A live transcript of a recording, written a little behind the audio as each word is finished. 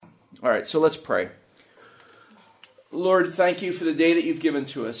All right, so let's pray. Lord, thank you for the day that you've given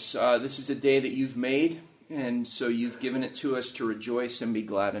to us. This is a day that you've made, and so you've given it to us to rejoice and be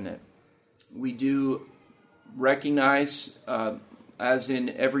glad in it. We do recognize, as in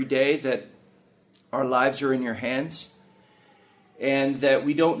every day, that our lives are in your hands, and that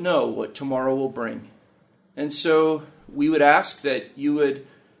we don't know what tomorrow will bring. And so we would ask that you would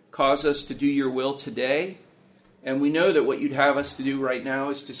cause us to do your will today, and we know that what you'd have us to do right now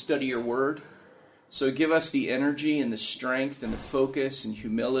is to study your word. So give us the energy and the strength and the focus and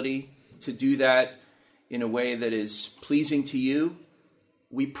humility to do that in a way that is pleasing to you.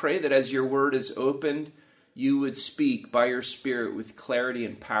 We pray that as your word is opened, you would speak by your Spirit with clarity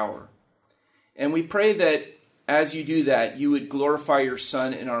and power. And we pray that as you do that, you would glorify your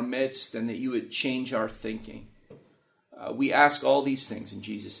Son in our midst and that you would change our thinking. We ask all these things in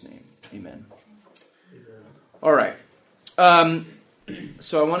Jesus' name. Amen. All right.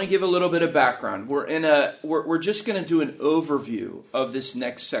 So I want to give a little bit of background. We're just going to do an overview of this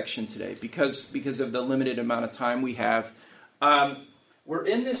next section today because of the limited amount of time we have. We're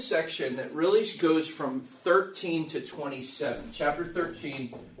in this section that really goes from 13 to 27, chapter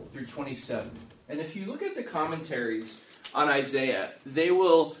 13 through 27. And if you look at the commentaries on Isaiah, they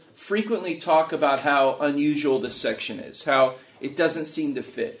will frequently talk about how unusual this section is, how it doesn't seem to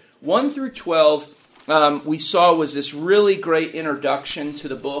fit. 1 through 12, we saw was this really great introduction to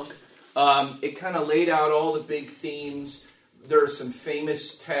the book. It kind of laid out all the big themes. There are some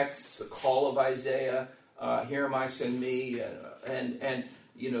famous texts, the call of Isaiah, here am I, send me, and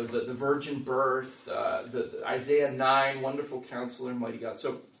you know, the virgin birth, the Isaiah 9, wonderful counselor, mighty God.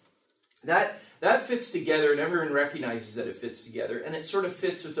 So that fits together, and everyone recognizes that it fits together, and it sort of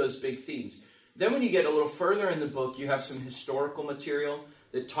fits with those big themes. Then when you get a little further in the book, you have some historical material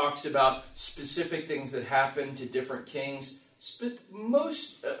that talks about specific things that happened to different kings,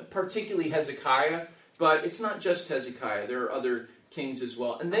 most particularly Hezekiah, but it's not just Hezekiah. There are other kings as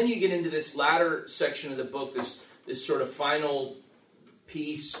well. And then you get into this latter section of the book, this sort of final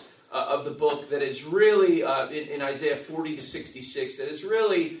piece of the book that is really, in Isaiah 40 to 66, that is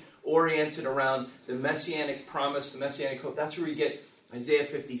really oriented around the messianic promise, the messianic hope. That's where you get Isaiah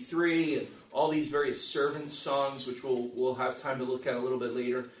 53 and all these various servant songs, which we'll have time to look at a little bit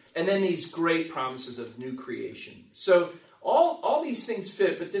later. And then these great promises of new creation. So all these things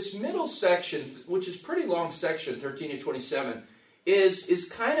fit, but this middle section, which is a pretty long section, 13 to 27,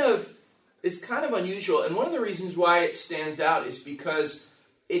 is kind of unusual. And one of the reasons why it stands out is because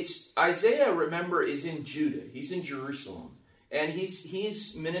Isaiah, remember, is in Judah. He's in Jerusalem. And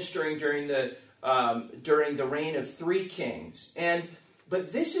he's ministering during the reign of 3 kings.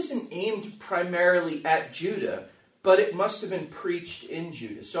 But this isn't aimed primarily at Judah, but it must have been preached in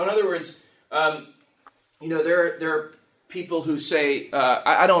Judah. So in other words, there are people who say,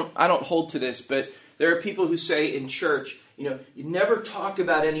 I don't hold to this, but there are people who say in church, you never talk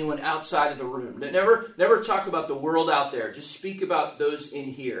about anyone outside of the room. Never talk about the world out there. Just speak about those in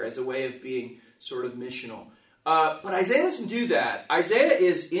here as a way of being sort of missional. But Isaiah doesn't do that. Isaiah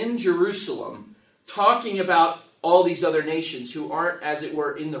is in Jerusalem talking about all these other nations who aren't, as it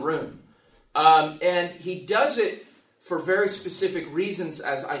were, in the room. And he does it for very specific reasons,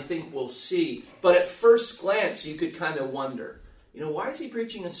 as I think we'll see. But at first glance, you could kind of wonder, why is he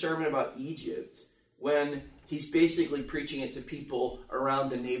preaching a sermon about Egypt when he's basically preaching it to people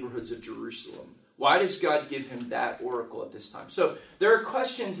around the neighborhoods of Jerusalem? Why does God give him that oracle at this time? So there are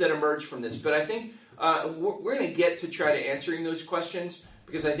questions that emerge from this, but I think we're going to get to try to answering those questions,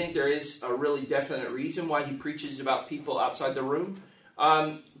 because I think there is a really definite reason why he preaches about people outside the room.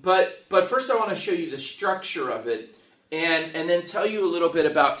 But first I want to show you the structure of it, and then tell you a little bit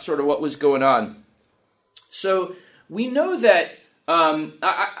about sort of what was going on. So we know that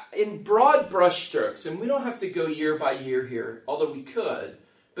in broad brushstrokes, and we don't have to go year by year here, although we could,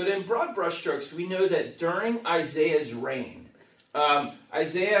 but in broad brushstrokes, we know that during Isaiah's reign,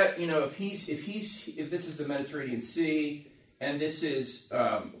 Isaiah, if this is the Mediterranean Sea, and this is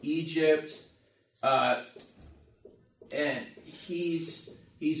Egypt, and he's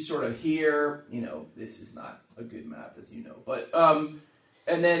sort of here. This is not a good map, as you know. But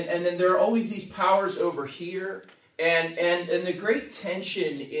and then there are always these powers over here, and the great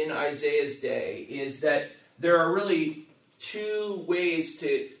tension in Isaiah's day is that there are really 2 ways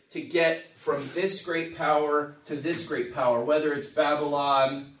to get from this great power to this great power, whether it's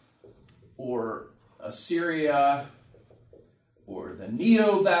Babylon or Assyria, or the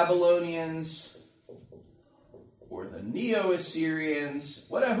Neo-Babylonians, or the Neo-Assyrians,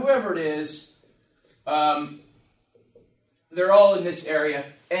 whoever it is, they're all in this area.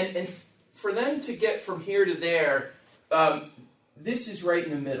 And for them to get from here to there, this is right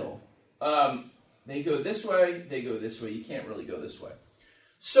in the middle. They go this way, they go this way. You can't really go this way.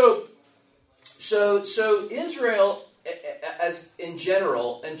 So Israel, as in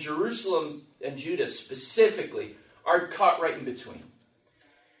general, and Jerusalem and Judah specifically, are caught right in between.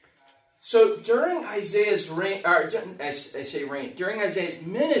 So during Isaiah's reign, during Isaiah's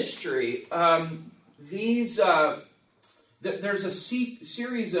ministry, there's a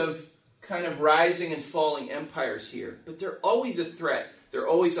series of kind of rising and falling empires here, but they're always a threat. They're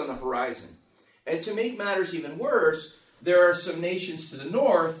always on the horizon. And to make matters even worse, there are some nations to the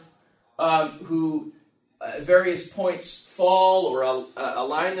north who at various points fall or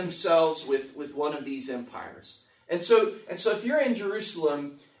align themselves with one of these empires. And so if you're in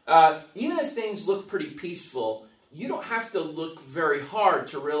Jerusalem, even if things look pretty peaceful, you don't have to look very hard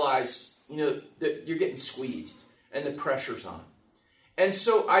to realize, that you're getting squeezed and the pressure's on. And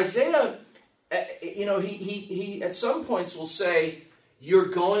so Isaiah, he at some points will say, you're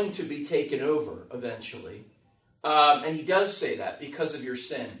going to be taken over eventually. And he does say that because of your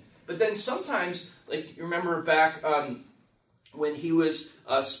sin. But then sometimes, like you remember back when he was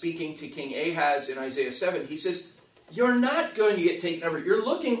speaking to King Ahaz in Isaiah 7, he says, you're not going to get taken over. You're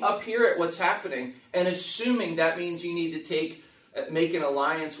looking up here at what's happening and assuming that means you need to make an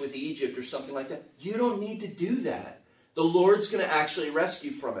alliance with Egypt or something like that. You don't need to do that. The Lord's going to actually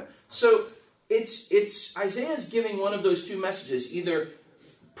rescue from it. So it's Isaiah's giving one of those two messages. Either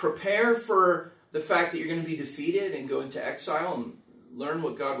prepare for the fact that you're going to be defeated and go into exile and learn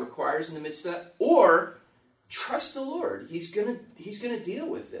what God requires in the midst of that, or trust the Lord. He's going to deal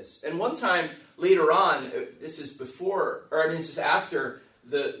with this. And one time later on, this is after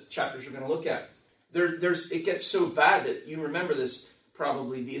the chapters we're going to look at. It gets so bad that you remember this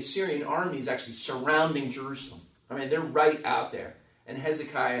probably. The Assyrian army is actually surrounding Jerusalem. I mean, they're right out there, and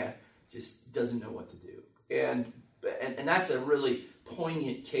Hezekiah just doesn't know what to do. And that's a really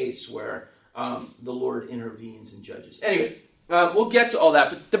poignant case where the Lord intervenes and judges. Anyway. We'll get to all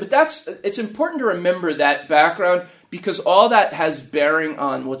that, but it's important to remember that background because all that has bearing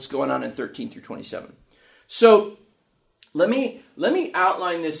on what's going on in 13 through 27. So let me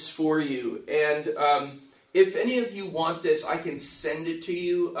outline this for you, and if any of you want this, I can send it to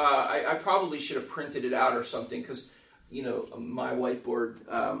you. I probably should have printed it out or something because my whiteboard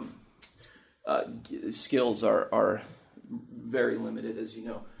skills are very limited, as you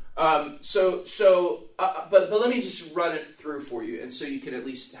know. But let me just run it through for you, and so you can at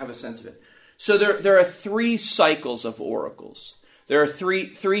least have a sense of it. So there are 3 cycles of oracles. There are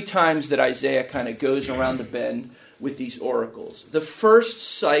three times that Isaiah kind of goes around the bend with these oracles. The first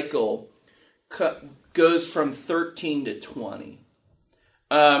cycle goes from 13 to 20,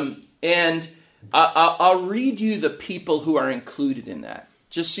 and I'll read you the people who are included in that,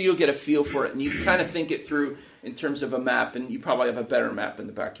 just so you'll get a feel for it, and you can kind of think it through in terms of a map, and you probably have a better map in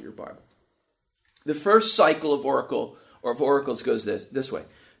the back of your Bible. The first cycle of oracles goes this way.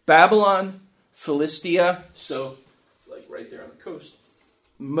 Babylon, Philistia, so like right there on the coast.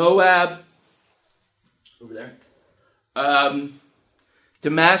 Moab, over there.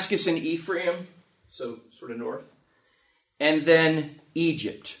 Damascus and Ephraim, so sort of north. And then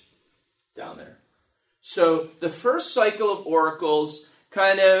Egypt, down there. So the first cycle of oracles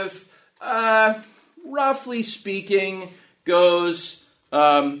kind of, roughly speaking, goes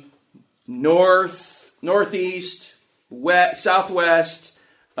north, northeast, west, southwest,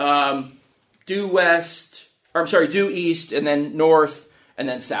 due east, and then north, and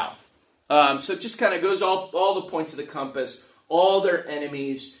then south. So it just kind of goes all the points of the compass, all their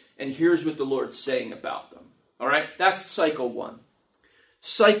enemies, and here's what the Lord's saying about them. All right, that's cycle 1.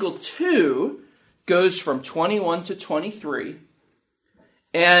 Cycle 2 goes from 21 to 23,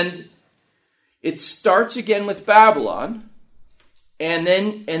 and it starts again with Babylon, and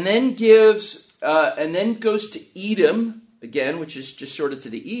then goes to Edom again, which is just sort of to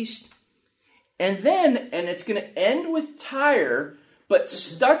the east, and it's going to end with Tyre, but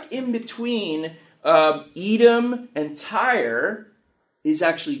stuck in between Edom and Tyre is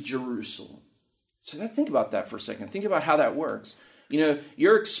actually Jerusalem. So think about that for a second. Think about how that works.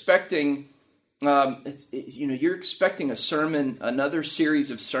 You're expecting, you're expecting a sermon, another series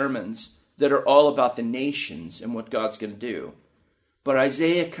of sermons that are all about the nations and what God's going to do. But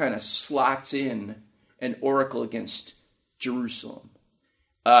Isaiah kind of slots in an oracle against Jerusalem.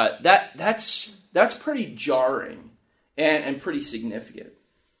 That's pretty jarring and pretty significant.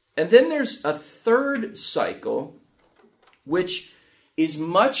 And then there's a third cycle, which is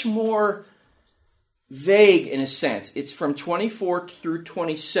much more vague in a sense. It's from 24 through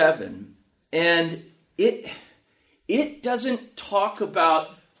 27, and it doesn't talk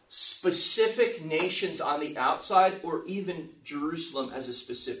about specific nations on the outside or even Jerusalem as a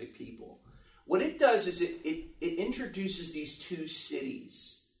specific people. What it does is it introduces these two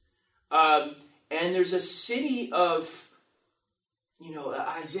cities. And there's a city of,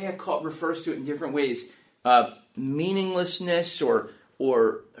 Isaiah refers to it in different ways, meaninglessness or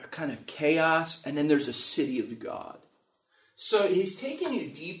kind of chaos, and then there's a city of God. So he's taking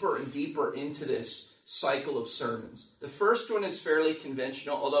you deeper and deeper into this cycle of sermons. The first one is fairly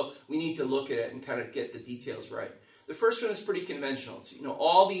conventional, although we need to look at it and kind of get the details right. The first one is pretty conventional. It's,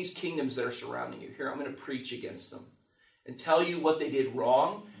 all these kingdoms that are surrounding you. Here, I'm going to preach against them and tell you what they did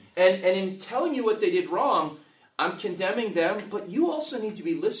wrong. And in telling you what they did wrong, I'm condemning them, but you also need to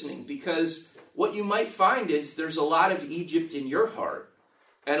be listening, because what you might find is there's a lot of Egypt in your heart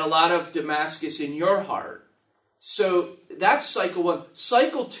and a lot of Damascus in your heart. So that's cycle one.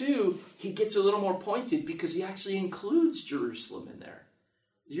 Cycle two, he gets a little more pointed because he actually includes Jerusalem in there.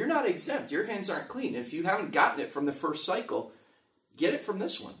 You're not exempt. Your hands aren't clean. If you haven't gotten it from the first cycle, get it from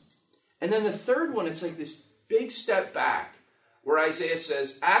this one. And then the third one, it's like this big step back where Isaiah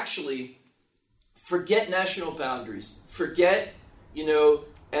says, actually, forget national boundaries. Forget,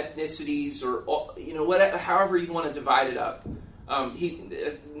 ethnicities or, however you want to divide it up.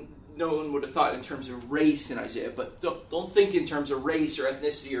 No one would have thought in terms of race in Isaiah, but don't think in terms of race or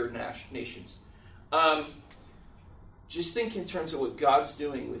ethnicity or nations. Just think in terms of what God's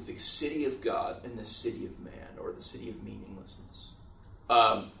doing with the city of God and the city of man, or the city of meaninglessness.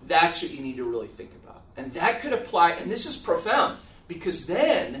 That's what you need to really think about. And that could apply, and this is profound, because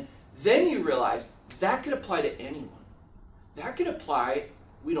then you realize that could apply to anyone. That could apply,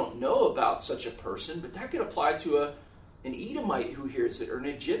 we don't know about such a person, but that could apply to an Edomite who hears it, or an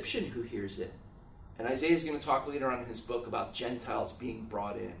Egyptian who hears it. And Isaiah is going to talk later on in his book about Gentiles being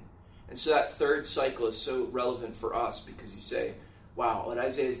brought in. And so that third cycle is so relevant for us, because you say, wow, what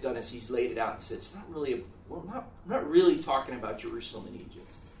Isaiah has done is he's laid it out and said, it's not really, I'm not really talking about Jerusalem and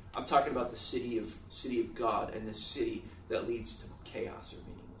Egypt. I'm talking about the city of God, and the city that leads to chaos or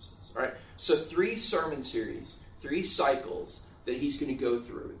meaninglessness. All right? So 3 sermon series, 3 cycles that he's going to go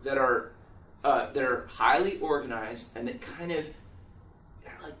through that are highly organized and that kind of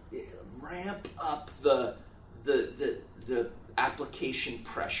ramp up the application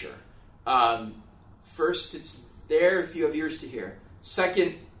pressure. First, it's there if you have ears to hear.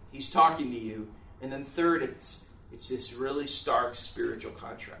 Second, he's talking to you. And then third, it's this really stark spiritual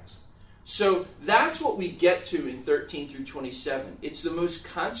contrast. So that's what we get to in 13 through 27. It's the most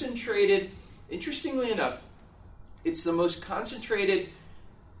concentrated, interestingly enough, it's the most concentrated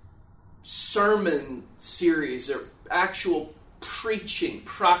sermon series or actual preaching,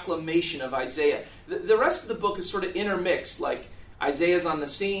 proclamation of Isaiah. The rest of the book is sort of intermixed, like Isaiah's on the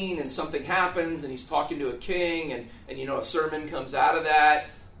scene and something happens and he's talking to a king and a sermon comes out of that.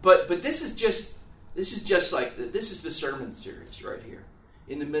 But this is the sermon series right here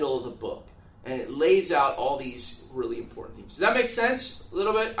in the middle of the book. And it lays out all these really important themes. Does that make sense a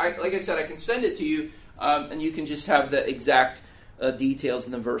little bit? Like I said, I can send it to you and you can just have the exact details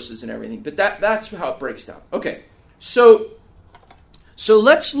and the verses and everything. But that's how it breaks down. Okay, so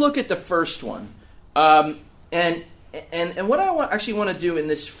let's look at the first one. And what I want to do in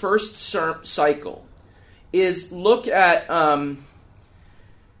this first cycle is look at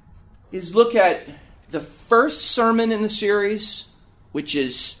the first sermon in the series, which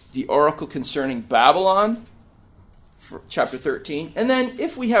is the oracle concerning Babylon, for chapter 13. And then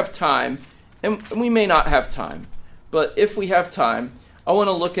if we have time, and we may not have time, but if we have time, I want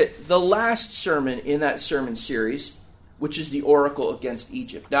to look at the last sermon in that sermon series, which is the oracle against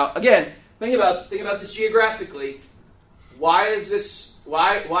Egypt. Now, again, think about this geographically. Why does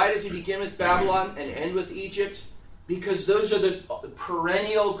he begin with Babylon and end with Egypt? Because those are the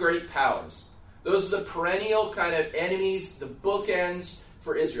perennial great powers. Those are the perennial kind of enemies, the bookends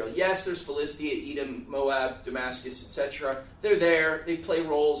for Israel. Yes, there's Philistia, Edom, Moab, Damascus, etc. They're there. They play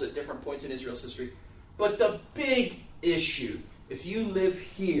roles at different points in Israel's history. But the big issue, if you live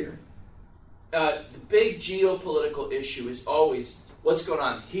here, the big geopolitical issue is always what's going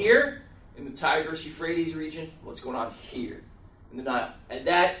on here in the Tigris-Euphrates region, what's going on here in the Nile. And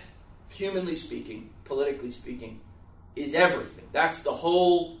that, humanly speaking, politically speaking, is everything. That's the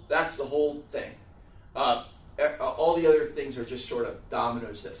whole thing. All the other things are just sort of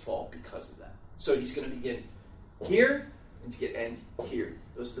dominoes that fall because of that. So he's going to begin here and he's going to end here.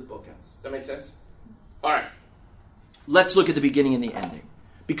 Those are the bookends. Does that make sense? All right. Let's look at the beginning and the ending.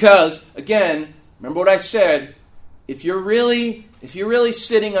 Because, again, remember what I said, if you're really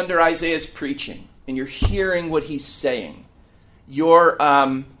sitting under Isaiah's preaching and you're hearing what he's saying, you're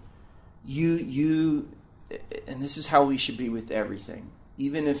and this is how we should be with everything.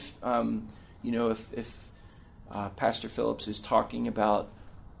 Even if, if Pastor Phillips is talking about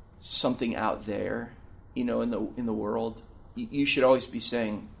something out there, in the world, you should always be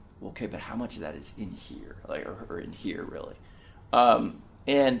saying, okay, but how much of that is in here, or in here, really?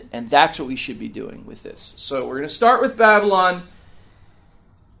 And that's what we should be doing with this. So we're going to start with Babylon,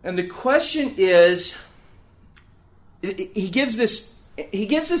 and the question is, he gives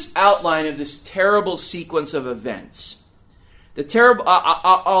this outline of this terrible sequence of events.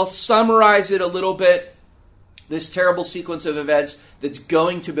 I'll summarize it a little bit. This terrible sequence of events that's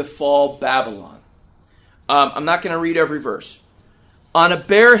going to befall Babylon. I'm not going to read every verse. On a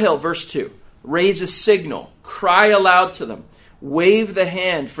bare hill, verse 2, raise a signal, cry aloud to them, wave the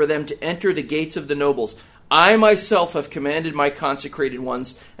hand for them to enter the gates of the nobles. I myself have commanded my consecrated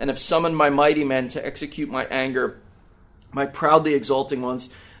ones and have summoned my mighty men to execute my anger, my proudly exulting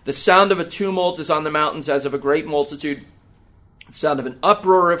ones. The sound of a tumult is on the mountains as of a great multitude. The sound of an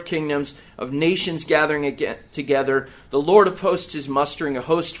uproar of kingdoms, of nations gathering again together. The Lord of hosts is mustering a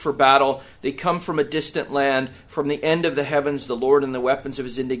host for battle. They come from a distant land, from the end of the heavens, the Lord and the weapons of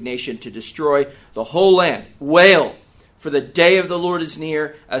his indignation to destroy the whole land. Wail, for the day of the Lord is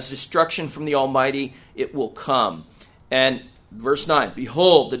near, as destruction from the Almighty it will come. And verse 9,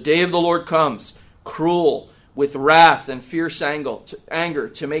 behold, the day of the Lord comes, cruel, with wrath and fierce anger,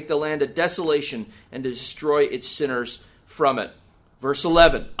 to make the land a desolation and to destroy its sinners from it. Verse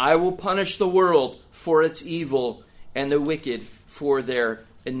 11, I will punish the world for its evil and the wicked for their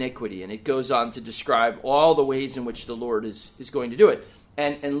iniquity. And it goes on to describe all the ways in which the Lord is going to do it.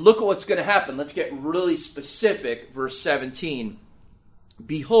 And look at what's going to happen. Let's get really specific. Verse 17,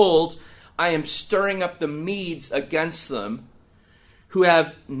 behold, I am stirring up the Medes against them, who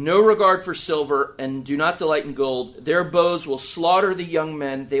have no regard for silver and do not delight in gold. Their bows will slaughter the young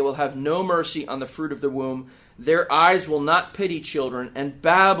men. They will have no mercy on the fruit of the womb. Their eyes will not pity children. And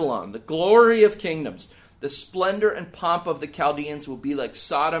Babylon, the glory of kingdoms, the splendor and pomp of the Chaldeans, will be like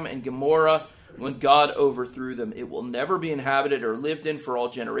Sodom and Gomorrah when God overthrew them. It will never be inhabited or lived in for all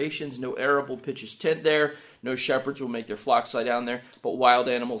generations. No Arab will pitch his tent there. No shepherds will make their flocks lie down there, but wild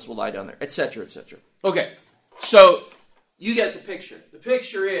animals will lie down there, etc., etc. Okay, so you get the picture. The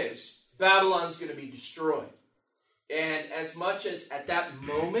picture is Babylon's going to be destroyed. And as much as at that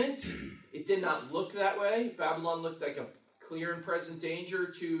moment it did not look that way, Babylon looked like a clear and present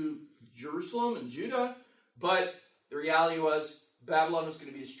danger to Jerusalem and Judah, but the reality was Babylon was going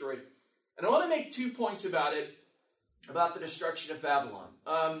to be destroyed. And I want to make 2 points about it, about the destruction of Babylon,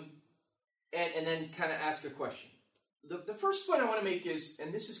 and then kind of ask a question. The first point I want to make is,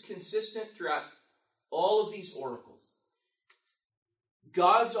 and this is consistent throughout all of these oracles,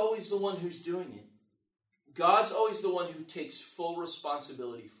 God's always the one who's doing it. God's always the one who takes full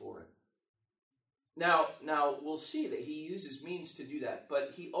responsibility for it. Now we'll see that he uses means to do that,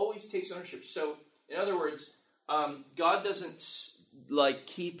 but he always takes ownership. So, in other words, God doesn't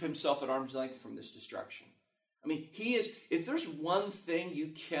keep himself at arm's length from this destruction. I mean, he is. If there's one thing you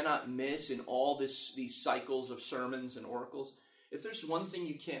cannot miss in all these cycles of sermons and oracles, if there's one thing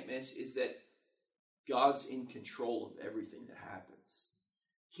you can't miss, is that God's in control of everything that happens.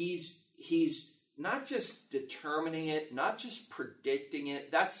 He's not just determining it, not just predicting it.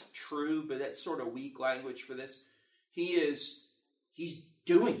 That's true, but that's sort of weak language for this. He's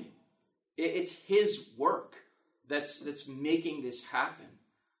doing it. It's his work that's making this happen.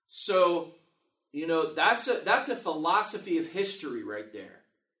 So, that's a philosophy of history right there.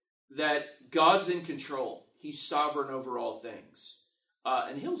 That God's in control. He's sovereign over all things.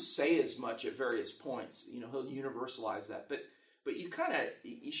 And he'll say as much at various points. He'll universalize that. But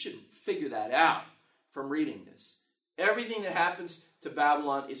you should figure that out from reading this. Everything that happens to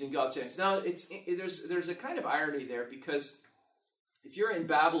Babylon is in God's hands. Now, there's a kind of irony there, because if you're in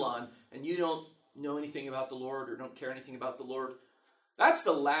Babylon and you don't know anything about the Lord or don't care anything about the Lord, that's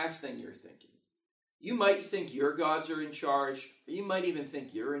the last thing you're thinking. You might think your gods are in charge, or you might even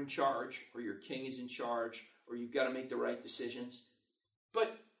think you're in charge, or your king is in charge, or you've got to make the right decisions.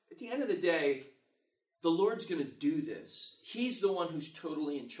 But at the end of the day, the Lord's going to do this. He's the one who's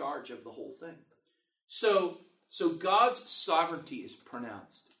totally in charge of the whole thing. So God's sovereignty is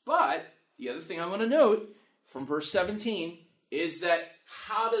pronounced. But the other thing I want to note from verse 17 is that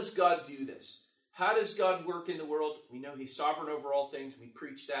how does God do this? How does God work in the world? We know he's sovereign over all things. We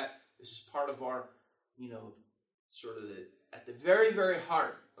preach that. This is part of our, at the very, very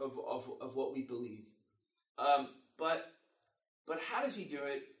heart of what we believe. But how does he do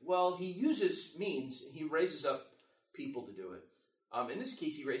it? Well, he uses means. He raises up people to do it. In this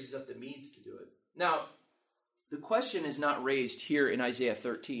case, he raises up the Medes to do it. Now, the question is not raised here in Isaiah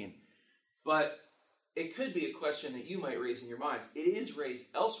 13, but it could be a question that you might raise in your minds. It is raised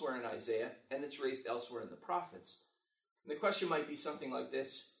elsewhere in Isaiah, and it's raised elsewhere in the prophets. And the question might be something like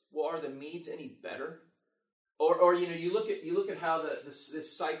this: well, are the Medes any better? Or you look at how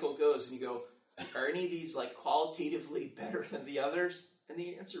this cycle goes, and you go, are any of these like qualitatively better than the others? And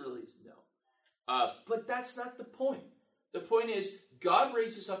the answer really is no. But that's not the point. The point is, God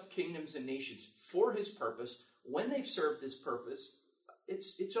raises up kingdoms and nations for his purpose. When they've served his purpose,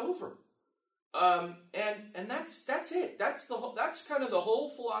 it's over. And that's it. That's kind of the whole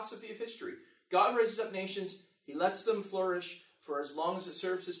philosophy of history. God raises up nations. He lets them flourish for as long as it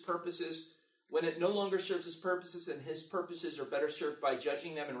serves his purposes. When it no longer serves his purposes and his purposes are better served by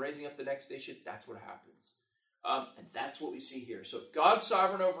judging them and raising up the next nation, that's what happens. And that's what we see here. So God's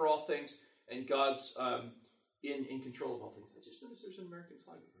sovereign over all things, and God's in control of all things. I just noticed there's an American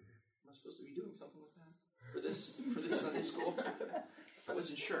flag over here. Am I supposed to be doing something with that for this Sunday school? I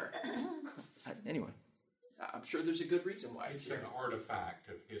wasn't sure. Anyway, I'm sure there's a good reason why it's an artifact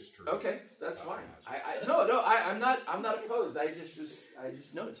of history. Okay, that's fine. I'm not opposed. I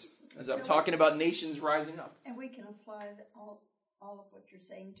just noticed as I'm talking about nations rising up. And we can apply all of what you're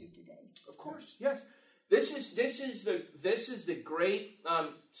saying to today. Of course, yes. This is the great.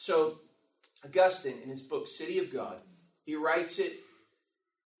 So Augustine, in his book City of God, he writes it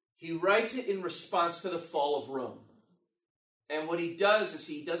in response to the fall of Rome. And what he does is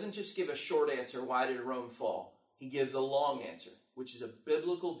he doesn't just give a short answer, why did Rome fall? He gives a long answer, which is a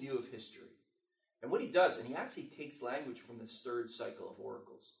biblical view of history. And what he does, and he actually takes language from this third cycle of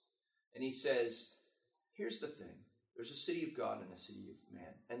oracles. And he says, here's the thing. There's a city of God and a city of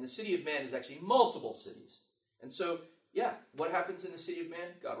man. And the city of man is actually multiple cities. And so, yeah, what happens in the city of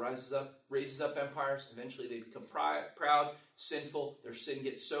man? God raises up empires. Eventually they become proud, sinful. Their sin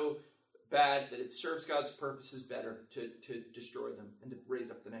gets so bad that it serves God's purposes better to destroy them and to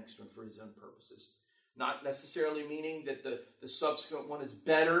raise up the next one for his own purposes. Not necessarily meaning that the subsequent one is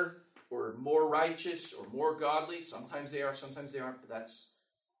better or more righteous or more godly. Sometimes they are, sometimes they aren't, but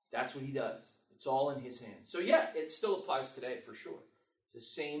that's what he does. It's all in his hands. So yeah, it still applies today for sure.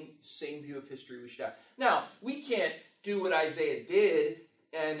 It's the same view of history we should have. Now, we can't do what Isaiah did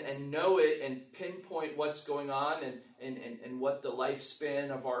and know it and pinpoint what's going on and what the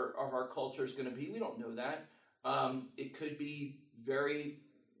lifespan of our culture is going to be. We don't know that. It could be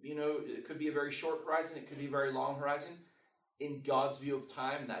it could be a very short horizon. It could be a very long horizon. In God's view of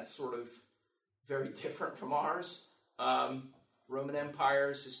time, that's sort of very different from ours. Roman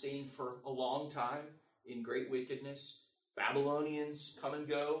Empire sustained for a long time in great wickedness. Babylonians come and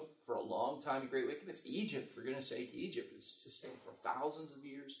go for a long time in great wickedness. Egypt, for goodness sake, Egypt is sustained for thousands of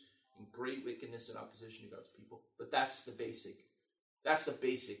years in great wickedness and opposition to God's people. But that's the basic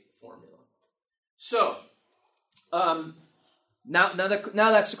formula. So, now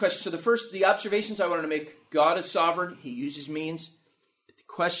that's the question. So the observations I wanted to make: God is sovereign; He uses means. But the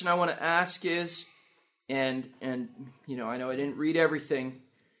question I want to ask is, and I know I didn't read everything,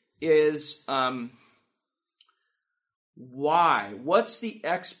 is why? What's the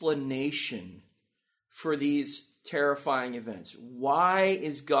explanation for these terrifying events? Why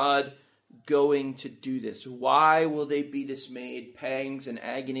is God going to do this? Why will they be dismayed? Pangs and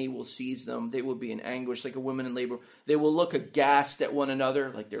agony will seize them. They will be in anguish like a woman in labor. They will look aghast at one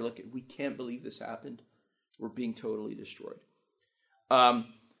another, like they're looking, we can't believe this happened. We're being totally destroyed.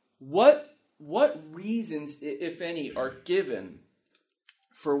 What reasons, if any, are given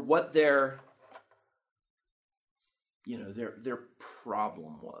for what their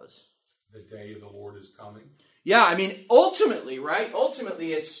problem was? The day of the Lord is coming. Yeah, I mean, ultimately, right?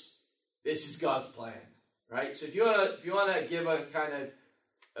 Ultimately, this is God's plan, right? So if you want to give a kind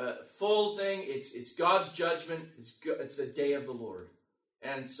of full thing, it's God's judgment. It's the day of the Lord,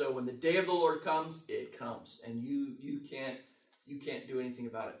 and so when the day of the Lord comes, it comes, and you can't do anything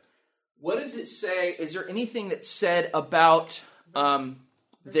about it. What does it say? Is there anything that's said about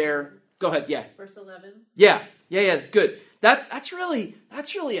their? Go ahead. Yeah. Verse 11. Yeah. Good. That's really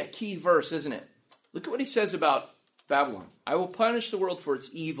a key verse, isn't it? Look at what he says about Babylon. I will punish the world for its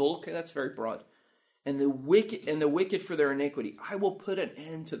evil. Okay, that's very broad. And the wicked for their iniquity. I will put an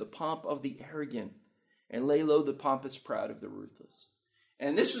end to the pomp of the arrogant and lay low the pompous proud of the ruthless.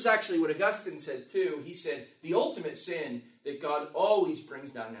 And this was actually what Augustine said too. He said the ultimate sin that God always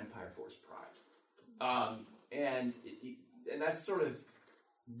brings down an empire for is pride. And that's sort of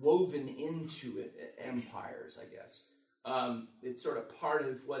woven into it, empires, I guess. It's sort of part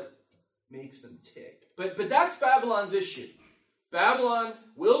of what makes them tick. But that's Babylon's issue. Babylon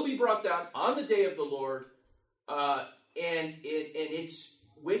will be brought down on the day of the Lord, and its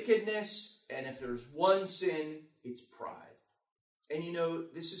wickedness, and if there's one sin, it's pride. And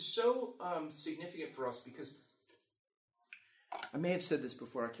this is so significant for us because I may have said this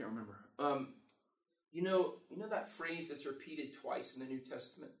before, I can't remember. You know that phrase that's repeated twice in the New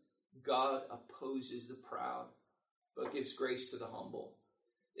Testament? God opposes the proud, but gives grace to the humble.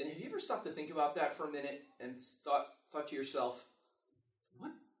 And have you ever stopped to think about that for a minute and thought to yourself,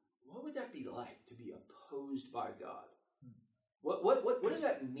 what would that be like to be opposed by God? What does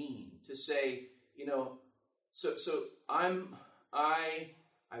that mean to say, so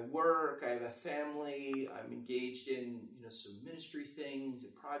I work, I have a family, I'm engaged in some ministry things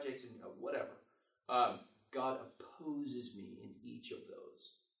and projects and whatever. God opposes me in each of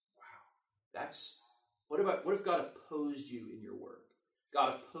those. Wow, what if God opposed you in your work?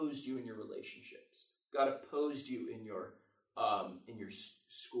 God opposed you in your relationships. God opposed you in your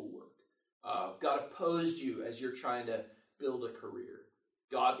schoolwork. God opposed you as you're trying to build a career.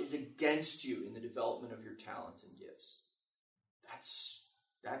 God is against you in the development of your talents and gifts.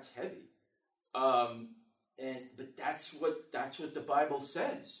 That's heavy. But that's what the Bible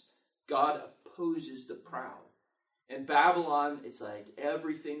says. God opposes the proud. And Babylon, it's like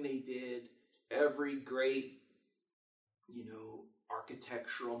everything they did, every great,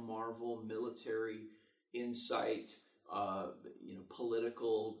 architectural marvel, military insight,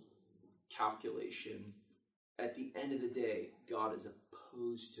 political calculation. At the end of the day, God is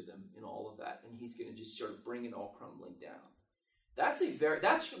opposed to them in all of that, and He's going to just start bringing it all crumbling down. That's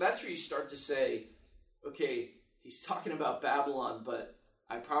where you start to say, okay, He's talking about Babylon, but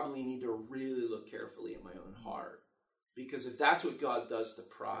I probably need to really look carefully at my own heart, because if that's what God does to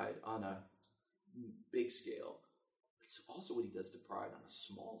pride on a big scale, it's also what He does to pride on a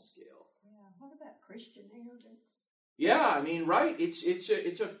small scale. Yeah. What about Christian arrogance? Yeah, I mean, right? It's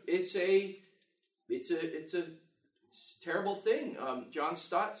a terrible thing. John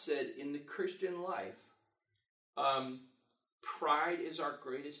Stott said, in the Christian life, pride is our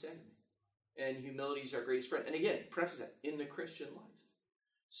greatest enemy, and humility is our greatest friend. And again, preface that, in the Christian life.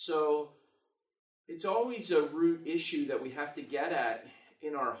 So it's always a root issue that we have to get at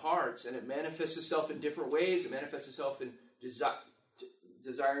in our hearts, and it manifests itself in different ways. It manifests itself in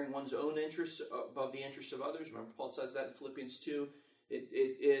desiring one's own interests above the interests of others. Remember, Paul says that in Philippians 2.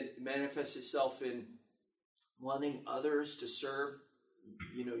 It manifests itself in wanting others to serve,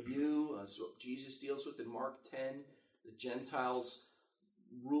 you. That's what Jesus deals with in Mark 10. The Gentiles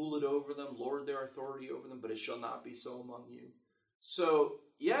rule it over them, lord their authority over them, but it shall not be so among you. So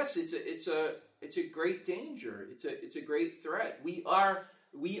yes, it's a great danger. It's a great threat. We are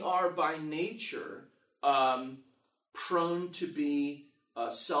by nature prone to be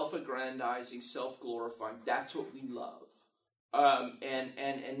self-aggrandizing, self-glorifying. That's what we love.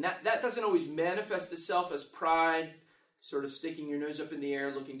 And that doesn't always manifest itself as pride, sort of sticking your nose up in the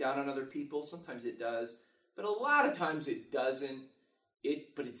air, looking down on other people. Sometimes it does, but a lot of times it doesn't.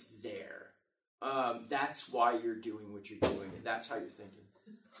 But it's there. That's why you're doing what you're doing, and that's how you're thinking.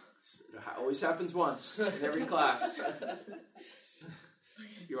 It always happens once in every class.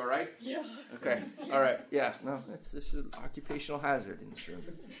 You all right? Yeah. Okay. All right. Yeah. No, this is an occupational hazard in this room.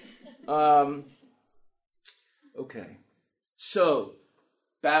 Okay. So,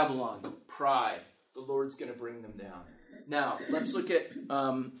 Babylon, pride. The Lord's going to bring them down. Now, let's look at,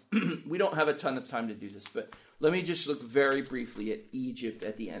 we don't have a ton of time to do this, but let me just look very briefly at Egypt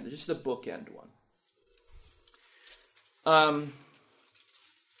at the end. Just the bookend one.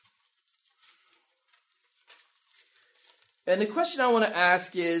 And the question I want to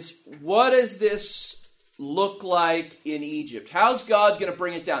ask is, what does this look like in Egypt? How's God going to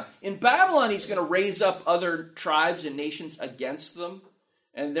bring it down? In Babylon, He's going to raise up other tribes and nations against them,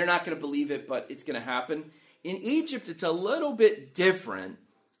 and they're not going to believe it, but it's going to happen. In Egypt, it's a little bit different.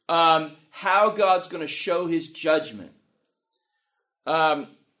 How God's going to show His judgment. Chapter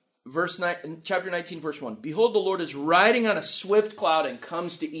 19, verse 1. Behold, the Lord is riding on a swift cloud and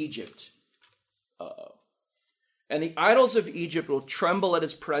comes to Egypt. Uh-oh. And the idols of Egypt will tremble at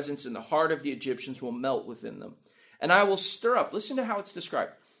His presence, and the heart of the Egyptians will melt within them. And I will stir up, listen to how it's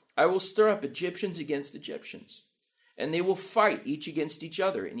described. I will stir up Egyptians against Egyptians, and they will fight each against each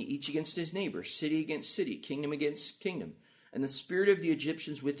other, and each against his neighbor, city against city, kingdom against kingdom. And the spirit of the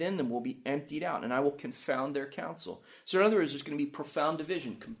Egyptians within them will be emptied out, and I will confound their counsel. So in other words, there's going to be profound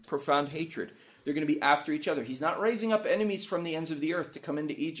division, profound hatred. They're going to be after each other. He's not raising up enemies from the ends of the earth to come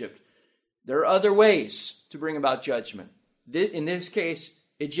into Egypt. There are other ways to bring about judgment. In this case,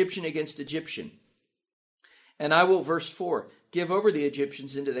 Egyptian against Egyptian. And I will, verse 4, give over the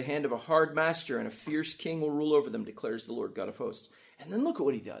Egyptians into the hand of a hard master, and a fierce king will rule over them, declares the Lord God of hosts. And then look at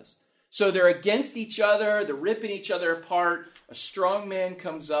what He does. So they're against each other, they're ripping each other apart. A strong man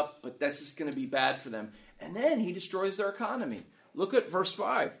comes up, but this is going to be bad for them. And then He destroys their economy. Look at verse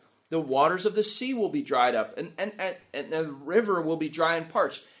 5. The waters of the sea will be dried up, and the river will be dry and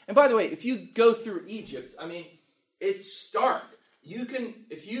parched. And by the way, if you go through Egypt, I mean, it's stark. You can,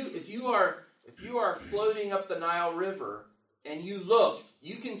 if you are floating up the Nile River and you look,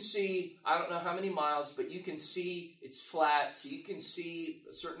 you can see, I don't know how many miles, but you can see it's flat, so you can see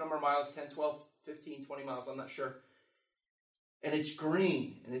a certain number of miles, 10, 12, 15, 20 miles, I'm not sure. And it's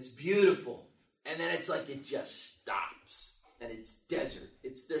green, and it's beautiful. And then it's like it just stops. And it's desert.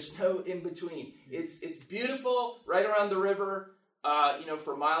 There's no in between. It's beautiful right around the river,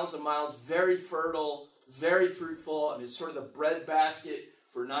 for miles and miles. Very fertile, very fruitful. I mean, it's sort of the breadbasket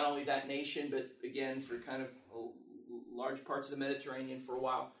for not only that nation, but again for kind of large parts of the Mediterranean for a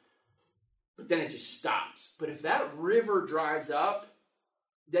while. But then it just stops. But if that river dries up,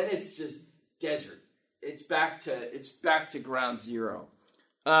 then it's just desert. It's back to ground zero.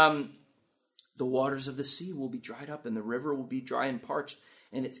 The waters of the sea will be dried up, and the river will be dry and parched,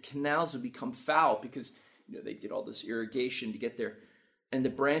 and its canals will become foul because they did all this irrigation to get there. And the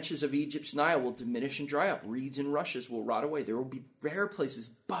branches of Egypt's Nile will diminish and dry up. Reeds and rushes will rot away. There will be bare places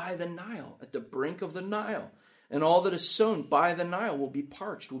by the Nile, at the brink of the Nile. And all that is sown by the Nile will be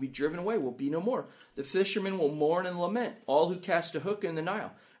parched, will be driven away, will be no more. The fishermen will mourn and lament, all who cast a hook in the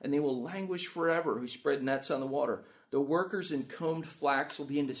Nile, and they will languish forever, who spread nets on the water. The workers in combed flax will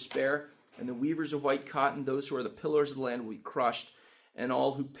be in despair, and the weavers of white cotton, those who are the pillars of the land, will be crushed, and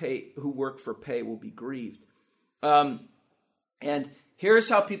all who work for pay will be grieved. And here's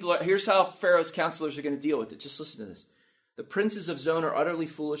how Pharaoh's counselors are going to deal with it. Just listen to this. The princes of Zon are utterly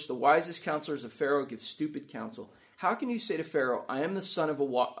foolish. The wisest counselors of Pharaoh give stupid counsel. How can you say to Pharaoh, I am the son of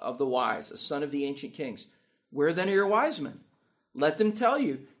the wise, a son of the ancient kings? Where then are your wise men? Let them tell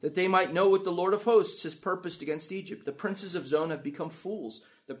you, that they might know what the Lord of hosts has purposed against Egypt. The princes of Zon have become fools.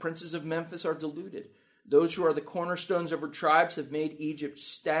 The princes of Memphis are deluded. Those who are the cornerstones of her tribes have made Egypt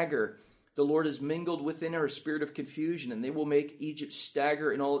stagger. The Lord has mingled within her a spirit of confusion, and they will make Egypt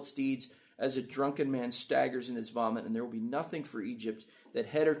stagger in all its deeds, as a drunken man staggers in his vomit, and there will be nothing for Egypt that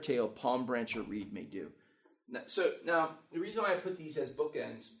head or tail, palm branch or reed may do. Now, the reason why I put these as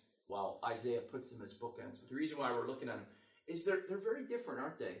bookends, well, Isaiah puts them as bookends, but the reason why we're looking at them is they're very different,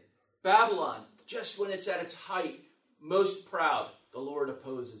 aren't they? Babylon, just when it's at its height, most proud, the Lord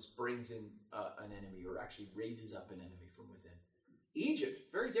opposes, brings in an enemy, or actually raises up an enemy from within. Egypt,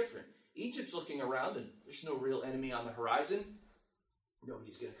 very different. Egypt's looking around, and there's no real enemy on the horizon.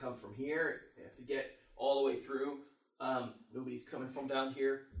 Nobody's going to come from here. They have to get all the way through. Nobody's coming from down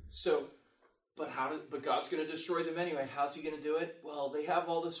here. But God's going to destroy them anyway. How's he going to do it? Well, they have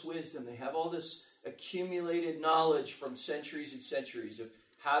all this wisdom. They have all this accumulated knowledge from centuries and centuries of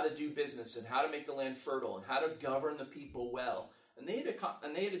how to do business and how to make the land fertile and how to govern the people well. And they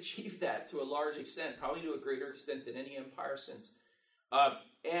had achieved that to a large extent, probably to a greater extent than any empire since.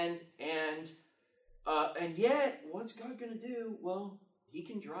 And yet, what's God going to do? Well, he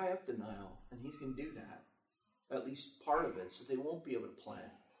can dry up the Nile, and he's going to do that, at least part of it, so they won't be able to plant.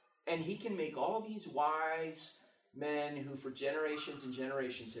 And he can make all these wise men who for generations and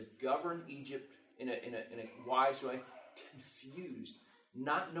generations have governed Egypt in a wise way, confused,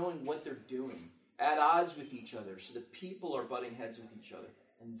 not knowing what they're doing, at odds with each other, so the people are butting heads with each other.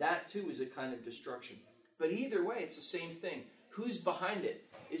 And that, too, is a kind of destruction. But either way, it's the same thing. Who's behind it?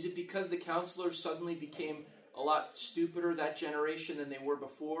 Is it because the counselors suddenly became a lot stupider that generation than they were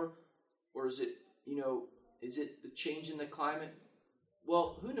before? Or is it the change in the climate?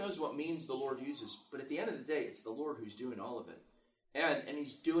 Well, who knows what means the Lord uses. But at the end of the day, it's the Lord who's doing all of it. And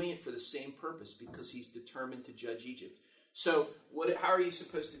he's doing it for the same purpose, because he's determined to judge Egypt. So how are you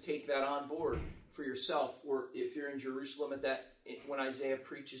supposed to take that on board for yourself? Or if you're in Jerusalem when Isaiah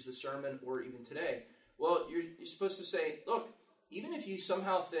preaches the sermon, or even today? Well, you're supposed to say, look, even if you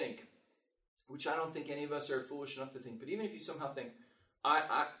somehow think, which I don't think any of us are foolish enough to think, but even if you somehow think, I'm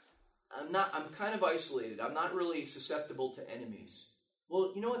kind of isolated, I'm not really susceptible to enemies.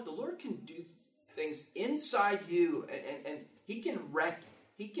 Well, you know what? The Lord can do things inside you, and he can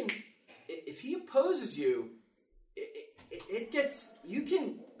if he opposes you,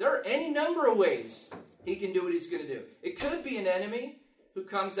 there are any number of ways he can do what he's going to do. It could be an enemy who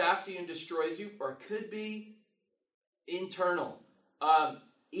comes after you and destroys you, or it could be internal.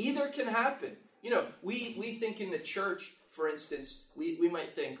 Either can happen. We think in the church, for instance, we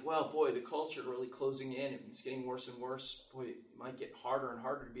might think, well, boy, the culture really closing in, it's getting worse and worse. Boy, it might get harder and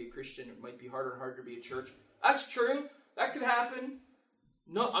harder to be a Christian. It might be harder and harder to be a church. That's true. That could happen.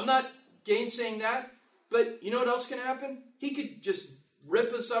 No, I'm not gainsaying that. But you know what else can happen? He could just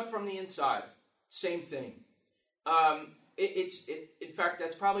rip us up from the inside. Same thing. In fact,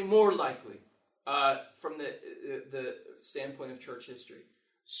 that's probably more likely. from the standpoint of church history.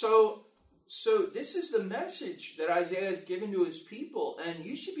 So this is the message that Isaiah has given to his people, and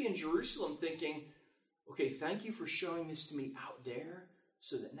you should be in Jerusalem thinking, okay, thank you for showing this to me out there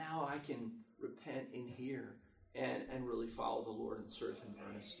so that now I can repent in here and really follow the Lord and serve him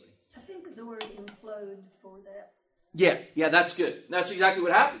earnestly. I think the word implode for that. Yeah, that's good. That's exactly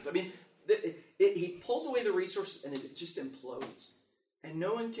what happens. I mean, he pulls away the resources and it just implodes. And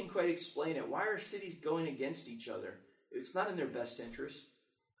no one can quite explain it. Why are cities going against each other? It's not in their best interest.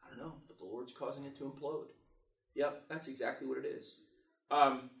 I don't know, but the Lord's causing it to implode. Yep, that's exactly what it is.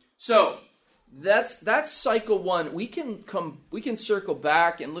 So that's cycle one. We can circle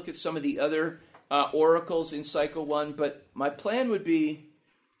back and look at some of the other oracles in cycle one, but my plan would be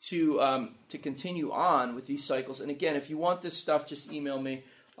to continue on with these cycles. And again, if you want this stuff, just email me.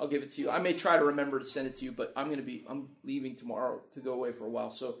 I'll give it to you. I may try to remember to send it to you, but I'm leaving tomorrow to go away for a while.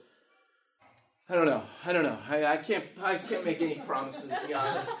 So I don't know. I can't make any promises, to be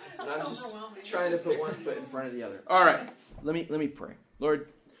honest. But I'm just trying to put one foot in front of the other. All right. Let me pray. Lord,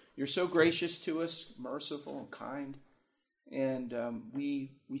 you're so gracious to us, merciful and kind, and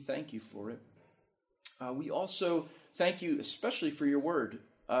we thank you for it. We also thank you especially for your word.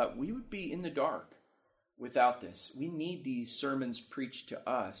 We would be in the dark without this. We need these sermons preached to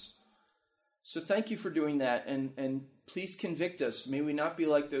us. So thank you for doing that, and please convict us. May we not be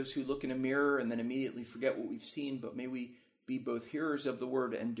like those who look in a mirror and then immediately forget what we've seen, but may we be both hearers of the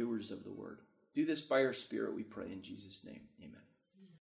word and doers of the word. Do this by your Spirit, we pray in Jesus' name. Amen.